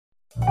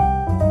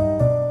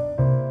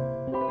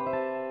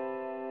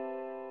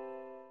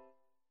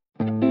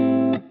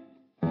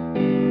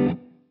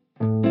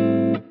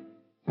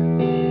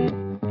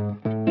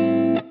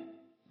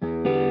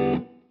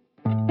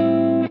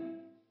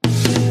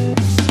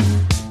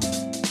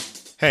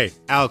Hey,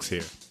 Alex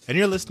here, and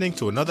you're listening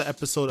to another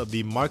episode of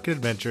the Market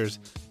Adventures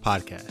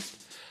podcast.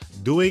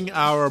 Doing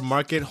our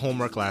market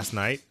homework last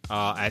night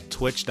at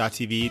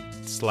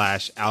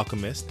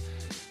twitch.tv/alchemist.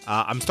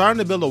 I'm starting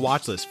to build a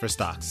watch list for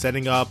stocks,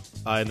 setting up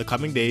in the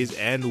coming days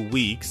and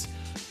weeks,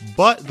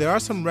 but there are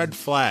some red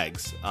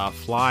flags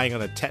flying on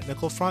the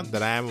technical front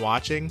that I am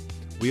watching.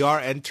 We are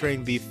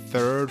entering the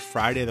third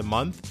Friday of the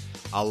month.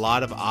 A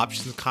lot of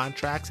options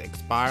contracts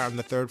expire on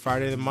the third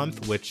Friday of the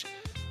month, which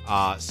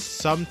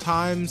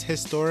sometimes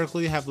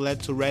historically have led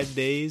to red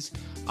days.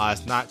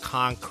 It's not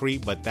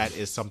concrete, but that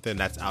is something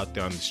that's out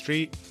there on the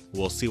street.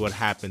 We'll see what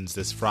happens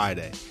this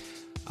Friday.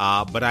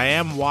 But I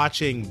am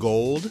watching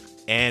gold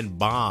and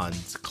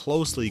bonds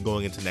closely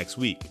going into next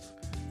week.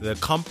 The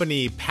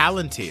company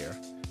Palantir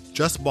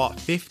just bought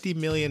 $50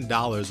 million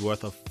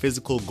worth of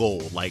physical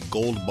gold, like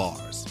gold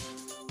bars.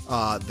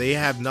 They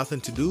have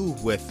nothing to do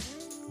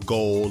with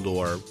gold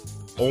or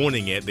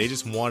owning it. They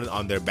just want it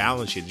on their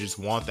balance sheet. They just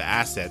want the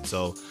asset.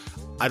 So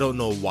I don't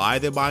know why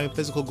they're buying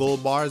physical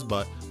gold bars,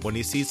 but when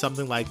you see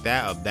something like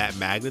that, of that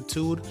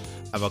magnitude,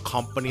 of a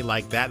company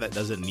like that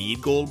doesn't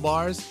need gold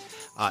bars,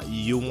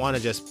 you want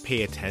to just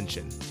pay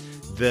attention.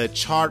 The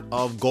chart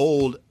of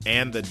gold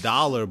and the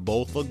dollar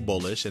both look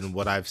bullish, and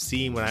what I've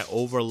seen when I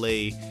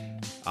overlay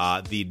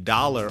the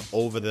dollar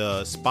over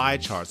the SPY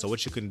chart, so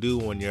what you can do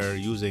when you're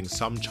using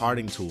some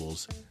charting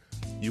tools,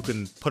 you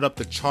can put up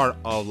the chart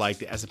of like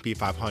the S&P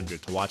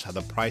 500 to watch how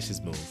the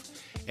prices move.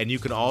 And you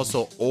can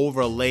also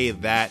overlay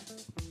that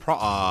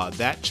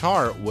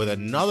chart with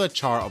another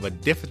chart of a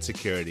different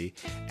security.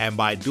 And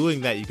by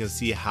doing that, you can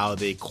see how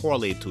they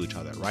correlate to each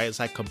other, right? It's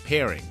like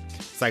comparing.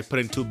 It's like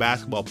putting two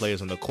basketball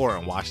players on the court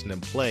and watching them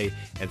play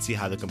and see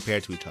how they compare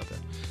to each other.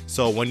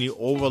 So when you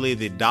overlay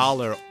the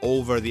dollar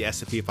over the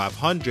S&P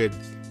 500,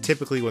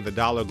 typically when the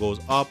dollar goes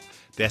up,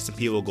 the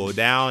S&P will go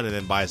down, and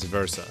then vice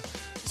versa.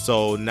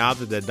 So now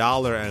that the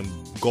dollar and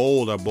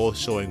gold are both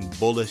showing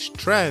bullish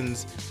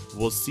trends,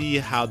 we'll see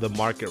how the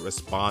market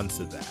responds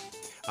to that.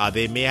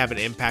 They may have an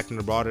impact on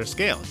a broader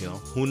scale.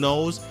 Who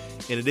knows?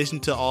 In addition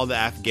to all the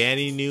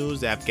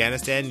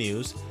Afghanistan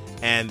news,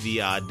 and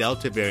the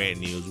Delta variant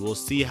news, we'll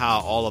see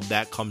how all of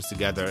that comes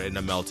together in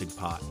a melting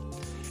pot.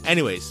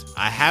 Anyways,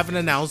 I have an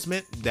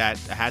announcement that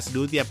has to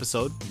do with the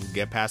episode. We'll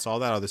get past all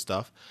that other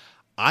stuff.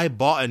 I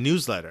bought a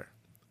newsletter.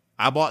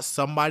 I bought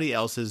somebody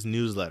else's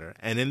newsletter.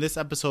 And in this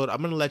episode,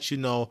 I'm going to let you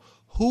know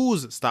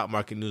whose stock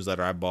market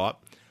newsletter I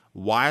bought,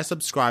 why I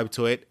subscribe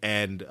to it,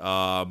 and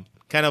kind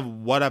of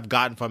what I've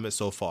gotten from it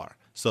so far.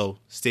 So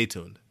stay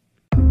tuned.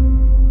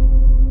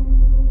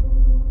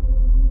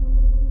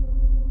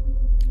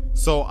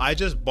 So I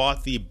just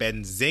bought the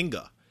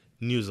Benzinga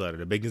newsletter,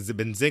 the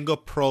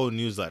Benzinga Pro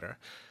newsletter.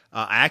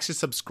 I actually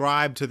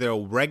subscribed to their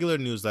regular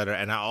newsletter,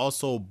 and I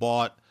also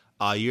bought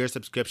a year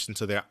subscription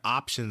to their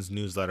options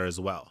newsletter as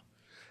well.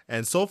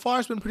 And so far,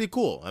 it's been pretty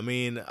cool. I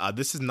mean,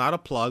 this is not a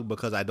plug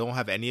because I don't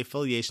have any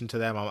affiliation to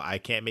them. I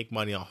can't make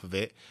money off of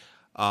it.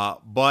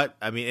 But,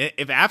 I mean,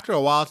 if after a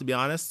while, to be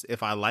honest,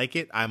 if I like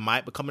it, I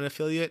might become an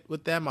affiliate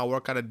with them. I'll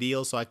work out a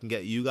deal so I can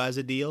get you guys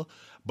a deal.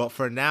 But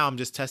for now, I'm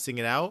just testing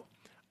it out.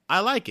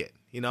 I like it,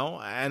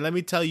 and let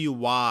me tell you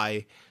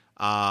why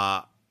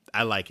I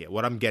like it,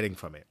 what I'm getting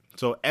from it.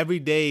 So every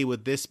day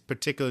with this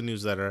particular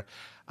newsletter,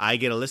 I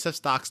get a list of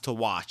stocks to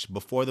watch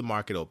before the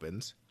market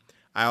opens.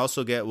 I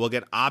also will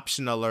get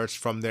option alerts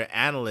from their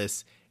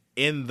analysts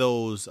in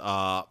those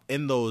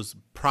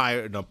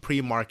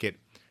pre-market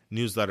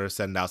newsletter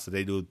send outs that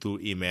they do through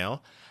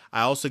email.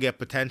 I also get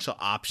potential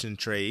option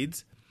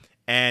trades,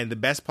 and the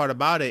best part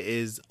about it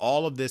is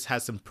all of this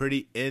has some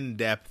pretty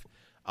in-depth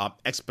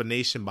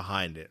explanation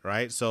behind it,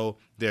 right? So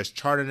there's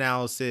chart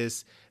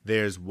analysis,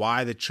 there's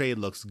why the trade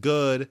looks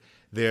good,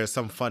 there's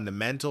some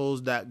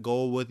fundamentals that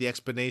go with the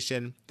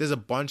explanation. There's a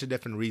bunch of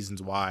different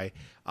reasons why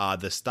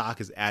the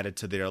stock is added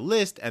to their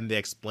list, and they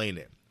explain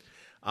it.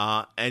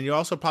 And you're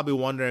also probably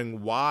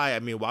wondering why. I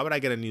mean, why would I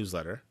get a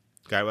newsletter?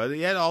 Okay, well,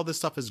 yeah, all this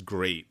stuff is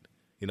great,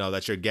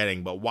 that you're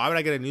getting, but why would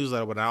I get a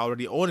newsletter when I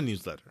already own a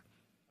newsletter,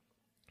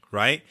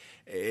 right?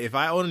 If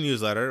I own a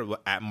newsletter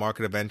at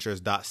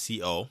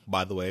marketadventures.co,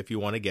 by the way, if you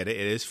want to get it,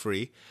 it is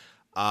free.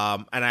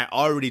 And I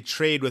already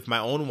trade with my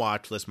own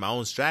watch list, my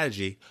own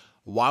strategy.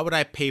 Why would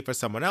I pay for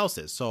someone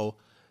else's? So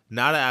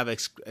now that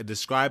I've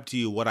described to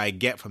you what I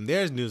get from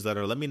their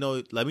newsletter, let me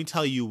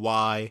tell you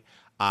why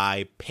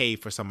I pay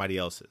for somebody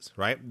else's,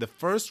 right? The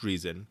first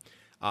reason,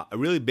 a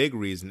really big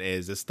reason,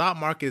 is the stock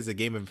market is a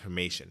game of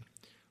information.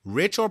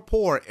 Rich or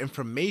poor,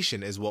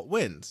 information is what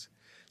wins.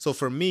 So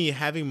for me,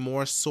 having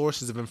more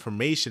sources of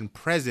information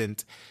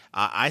present,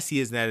 I see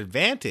as an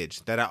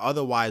advantage that I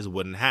otherwise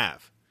wouldn't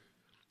have.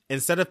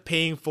 Instead of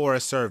paying for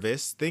a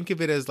service, think of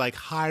it as like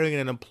hiring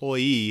an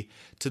employee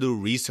to do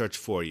research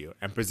for you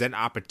and present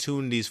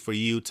opportunities for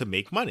you to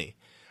make money,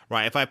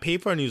 right? If I pay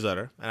for a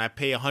newsletter and I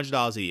pay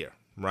 $100 a year,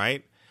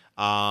 right?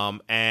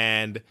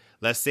 And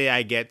let's say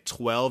I get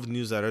 12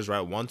 newsletters,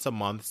 right, once a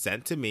month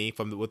sent to me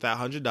with that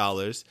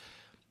 $100,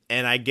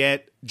 and I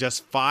get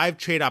just 5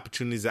 trade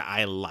opportunities that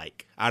I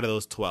like out of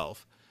those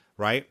 12,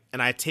 right?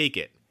 And I take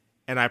it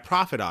and I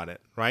profit on it,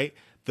 right?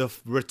 the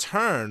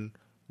return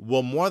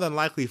will more than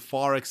likely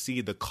far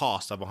exceed the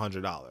cost of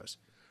 $100,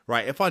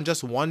 right? If on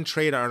just one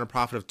trade I earn a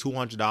profit of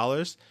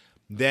 $200,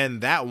 then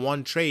that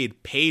one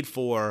trade paid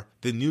for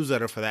the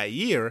newsletter for that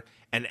year,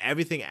 and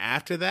everything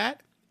after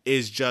that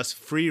is just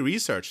free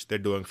research they're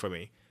doing for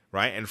me,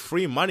 right? And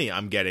free money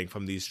I'm getting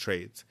from these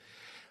trades.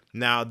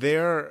 Now,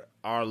 there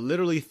are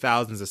literally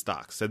thousands of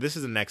stocks. So this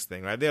is the next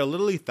thing, right? There are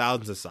literally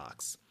thousands of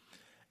stocks.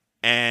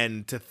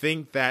 And to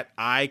think that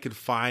I could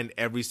find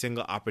every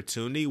single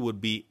opportunity would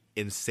be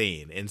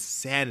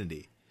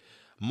insanity.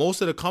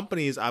 Most of the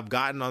companies I've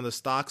gotten on the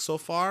stocks so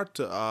far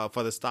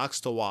for the stocks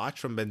to watch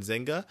from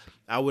Benzinga,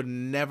 I would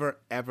never,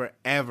 ever,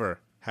 ever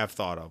have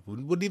thought of.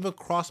 Wouldn't even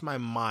cross my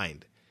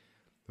mind,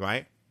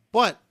 right?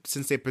 But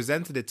since they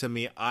presented it to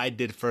me, I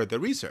did further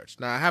research.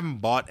 Now, I haven't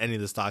bought any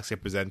of the stocks they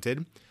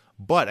presented,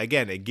 but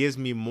again, it gives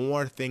me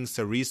more things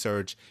to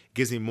research,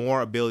 gives me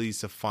more abilities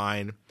to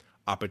find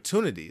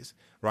opportunities,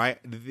 right?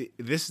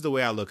 This is the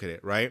way I look at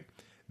it, right?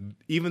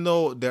 Even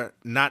though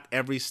not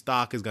every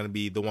stock is going to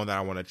be the one that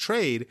I want to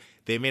trade,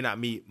 they may not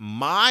meet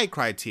my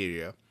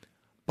criteria,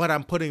 but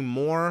I'm putting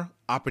more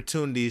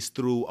opportunities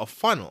through a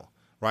funnel,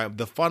 right?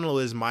 The funnel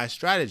is my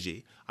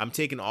strategy. I'm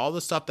taking all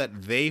the stuff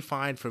that they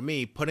find for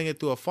me, putting it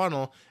through a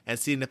funnel and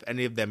seeing if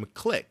any of them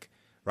click,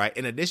 right?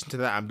 In addition to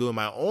that, I'm doing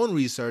my own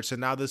research,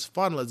 and now this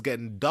funnel is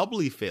getting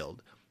doubly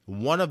filled.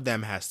 One of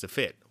them has to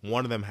fit.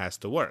 One of them has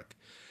to work.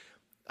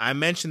 I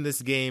mentioned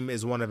this game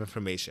is one of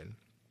information.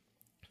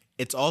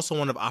 It's also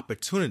one of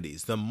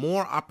opportunities. The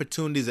more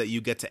opportunities that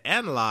you get to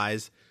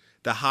analyze,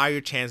 the higher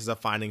chances of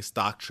finding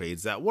stock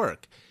trades that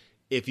work.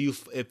 If you're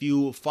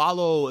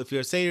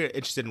say you're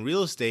interested in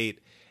real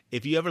estate,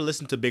 if you ever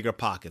listen to Bigger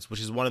Pockets, which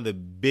is one of the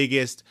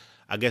biggest,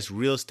 I guess,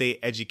 real estate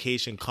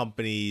education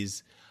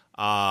companies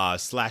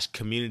 /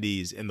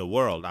 communities in the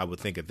world, I would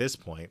think at this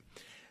point,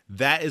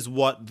 that is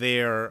what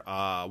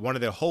one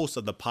of their hosts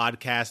of the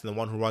podcast and the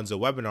one who runs the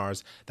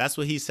webinars, that's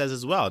what he says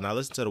as well. And I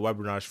listen to the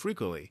webinars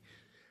frequently.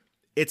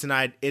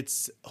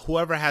 It's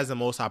whoever has the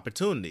most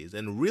opportunities.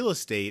 In real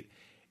estate,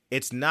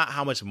 it's not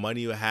how much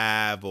money you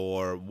have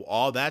or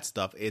all that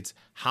stuff. It's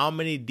how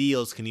many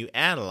deals can you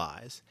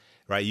analyze,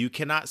 right? You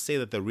cannot say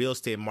that the real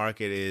estate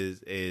market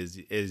is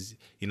it's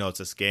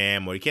a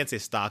scam, or you can't say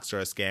stocks are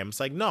a scam. It's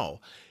like, no.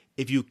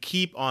 If you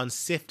keep on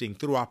sifting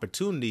through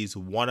opportunities,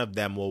 one of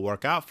them will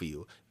work out for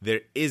you.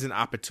 There is an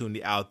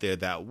opportunity out there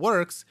that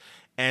works.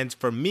 And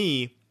for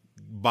me,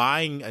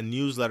 buying a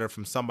newsletter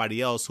from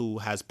somebody else who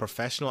has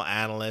professional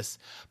analysts,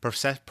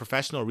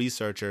 professional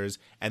researchers,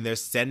 and they're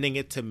sending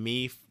it to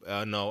me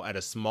at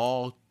a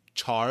small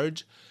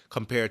charge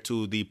compared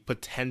to the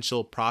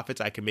potential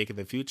profits I can make in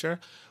the future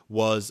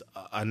was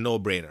a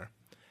no-brainer.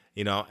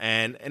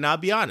 And I'll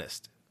be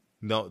honest,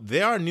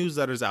 there are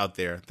newsletters out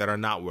there that are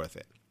not worth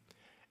it.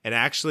 And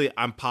actually,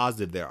 I'm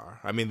positive there are.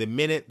 I mean, the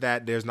minute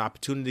that there's an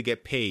opportunity to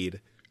get paid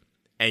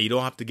and you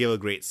don't have to give a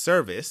great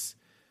service,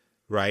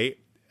 right?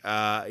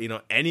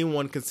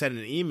 Anyone can send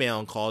an email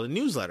and call it a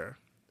newsletter,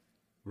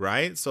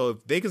 right? So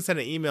if they can send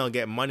an email and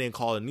get money and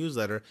call it a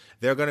newsletter,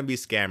 there are going to be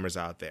scammers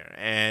out there.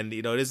 And,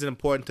 it is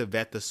important to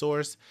vet the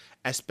source,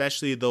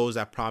 especially those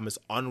that promise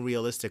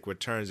unrealistic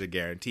returns or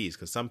guarantees,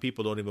 because some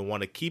people don't even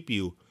want to keep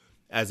you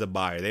as a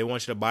buyer. They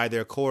want you to buy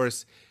their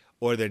course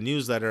or their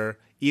newsletter.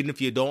 Even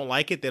if you don't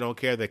like it, they don't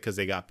care because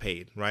they got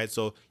paid, right?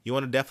 So you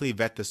want to definitely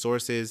vet the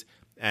sources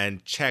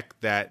and check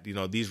that,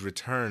 these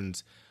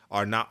returns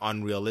are not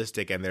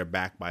unrealistic and they're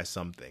backed by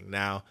something.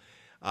 Now,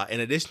 in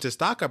addition to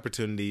stock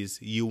opportunities,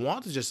 you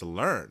want to just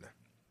learn,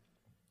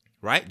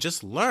 right?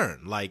 Just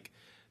learn. Like,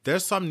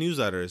 there's some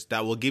newsletters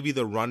that will give you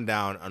the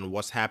rundown on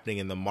what's happening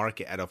in the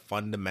market at a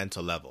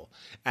fundamental level,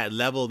 at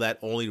level that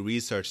only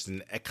researchers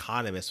and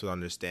economists would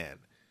understand.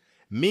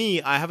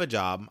 Me, I have a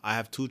job, I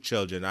have 2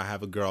 children, I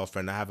have a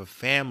girlfriend, I have a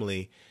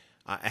family,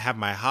 I have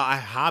my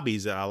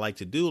hobbies that I like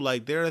to do.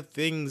 Like, there are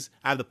things,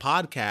 I have the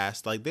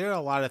podcast, like there are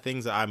a lot of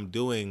things that I'm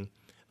doing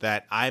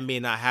that I may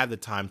not have the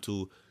time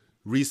to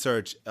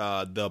research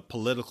the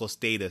political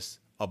status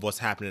of what's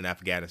happening in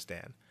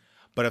Afghanistan.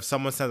 But if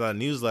someone sends out a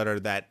newsletter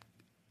that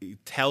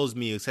tells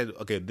me,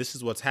 okay, this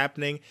is what's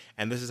happening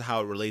and this is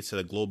how it relates to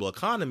the global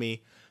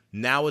economy,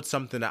 now it's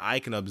something that I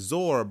can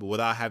absorb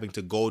without having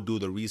to go do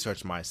the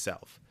research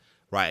myself.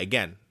 Right.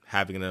 Again,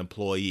 having an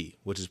employee,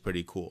 which is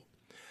pretty cool.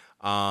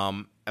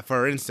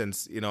 For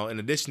instance, in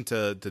addition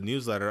to the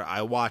newsletter,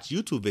 I watch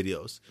YouTube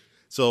videos.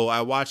 So I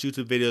watch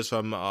YouTube videos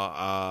from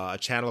a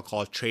channel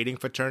called Trading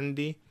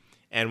Fraternity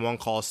and one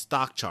called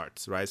Stock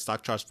Charts, right?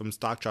 Stock Charts from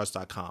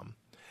stockcharts.com.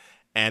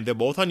 And they're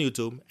both on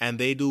YouTube, and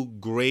they do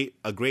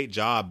a great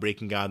job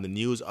breaking down the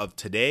news of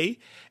today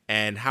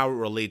and how it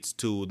relates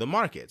to the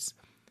markets.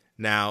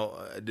 Now,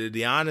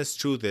 the honest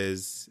truth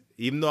is,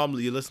 even though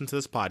you listen to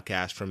this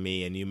podcast from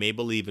me and you may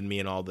believe in me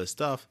and all this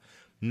stuff,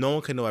 no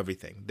one can know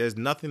everything. There's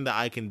nothing that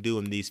I can do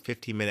in these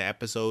 15-minute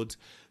episodes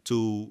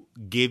to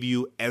give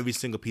you every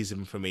single piece of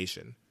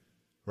information,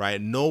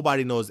 right?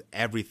 Nobody knows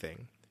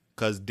everything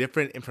because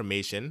different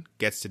information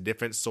gets to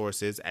different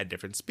sources at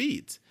different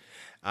speeds.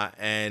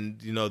 And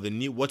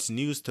the what's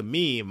news to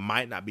me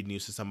might not be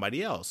news to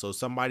somebody else. So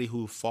somebody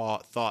who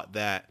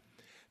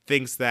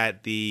thinks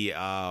that the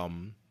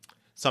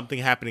something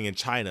happening in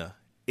China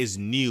is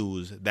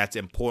news that's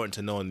important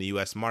to know in the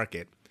U.S.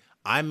 market,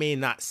 I may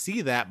not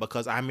see that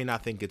because I may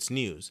not think it's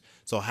news.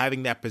 So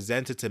having that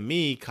presented to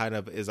me kind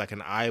of is like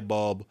an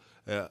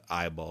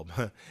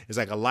it's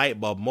like a light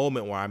bulb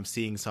moment where I'm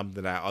seeing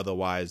something that I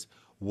otherwise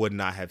would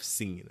not have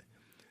seen.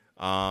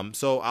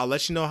 So I'll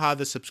let you know how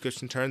the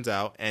subscription turns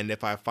out and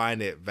if I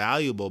find it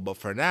valuable. But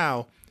for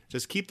now,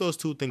 just keep those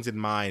two things in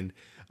mind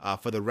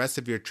for the rest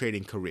of your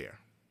trading career,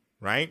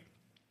 right?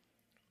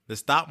 The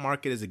stock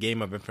market is a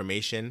game of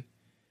information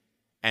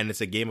and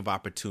it's a game of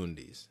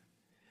opportunities.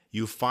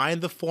 You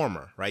find the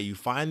former, right? You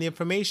find the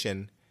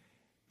information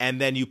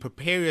and then you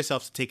prepare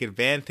yourself to take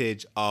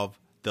advantage of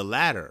the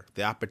latter,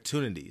 the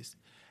opportunities,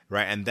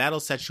 right? And that'll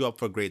set you up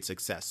for great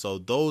success. So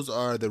those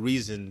are the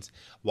reasons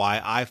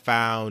why I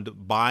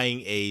found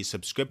buying a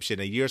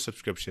year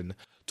subscription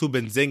to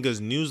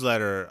Benzinga's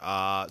newsletter,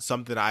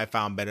 something I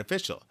found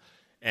beneficial.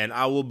 And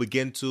I will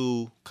begin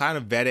to kind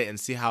of vet it and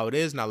see how it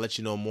is. And I'll let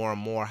you know more and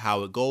more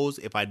how it goes.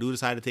 If I do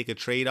decide to take a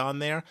trade on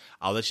there,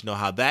 I'll let you know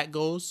how that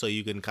goes so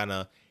you can kind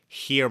of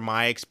hear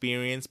my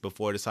experience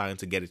before deciding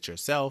to get it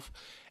yourself.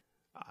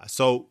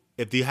 So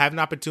if you have an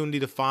opportunity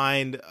to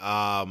find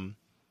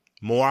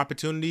more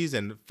opportunities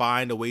and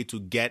find a way to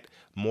get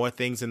more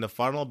things in the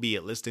funnel, be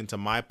it listening to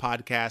my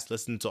podcast,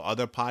 listening to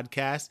other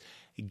podcasts,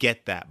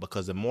 get that.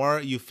 Because the more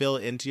you fill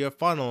into your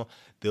funnel,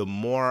 the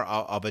more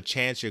of a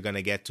chance you're going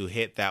to get to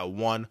hit that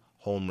one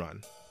home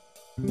run.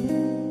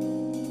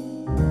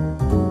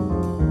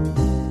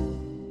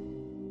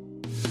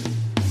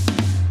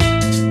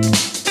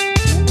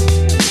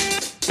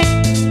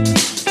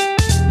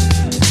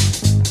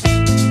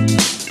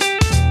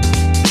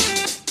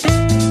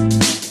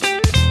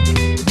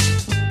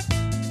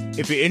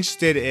 If you're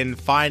interested in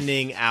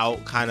finding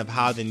out kind of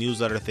how the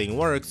newsletter thing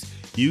works,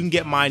 you can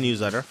get my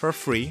newsletter for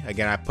free.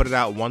 Again, I put it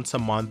out once a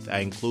month. I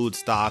include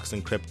stocks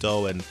and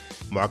crypto and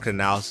market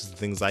analysis and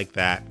things like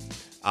that.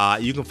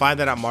 You can find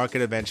that at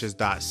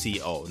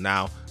marketadventures.co.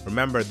 Now,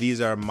 remember,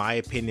 these are my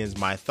opinions,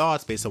 my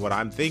thoughts based on what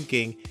I'm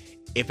thinking.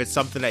 If it's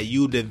something that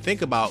you didn't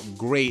think about,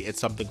 great. It's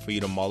something for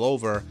you to mull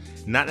over.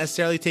 Not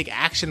necessarily take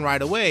action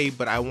right away,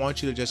 but I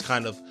want you to just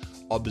kind of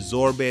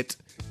absorb it,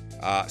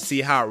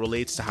 see how it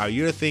relates to how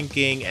you're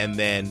thinking, and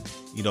then,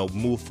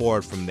 move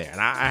forward from there.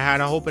 And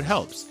I hope it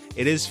helps.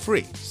 It is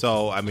free.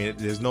 So, I mean,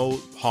 there's no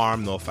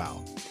harm, no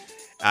foul.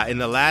 In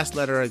the last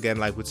letter, again,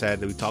 like we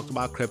said, we talked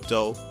about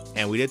crypto,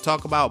 and we did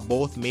talk about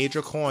both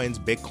major coins,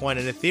 Bitcoin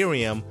and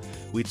Ethereum.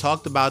 We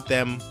talked about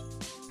them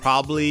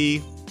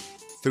probably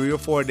 3 or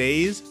 4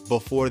 days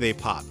before they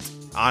popped.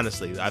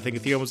 Honestly, I think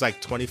Ethereum was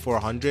like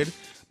 2,400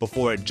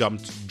 before it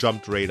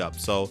jumped right up.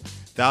 So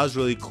that was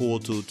really cool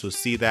to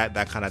see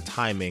that kind of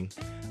timing.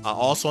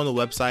 Also on the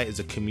website is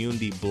a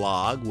community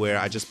blog where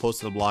I just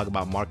posted a blog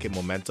about market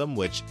momentum,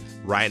 which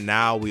right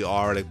now we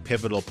are at a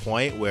pivotal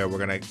point where we're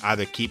going to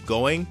either keep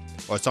going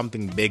or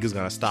something big is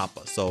going to stop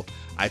us. So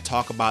I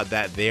talk about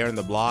that there in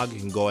the blog. You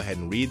can go ahead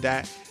and read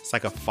that. It's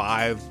like a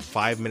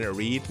 5-minute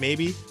read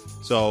maybe.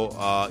 So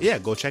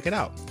go check it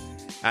out.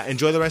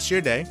 Enjoy the rest of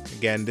your day.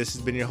 Again, this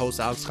has been your host,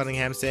 Alex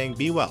Cunningham, saying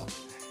be well.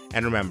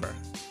 And remember,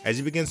 as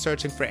you begin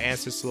searching for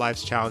answers to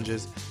life's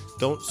challenges,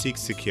 don't seek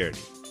security.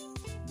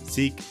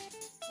 Seek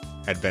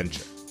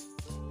adventure.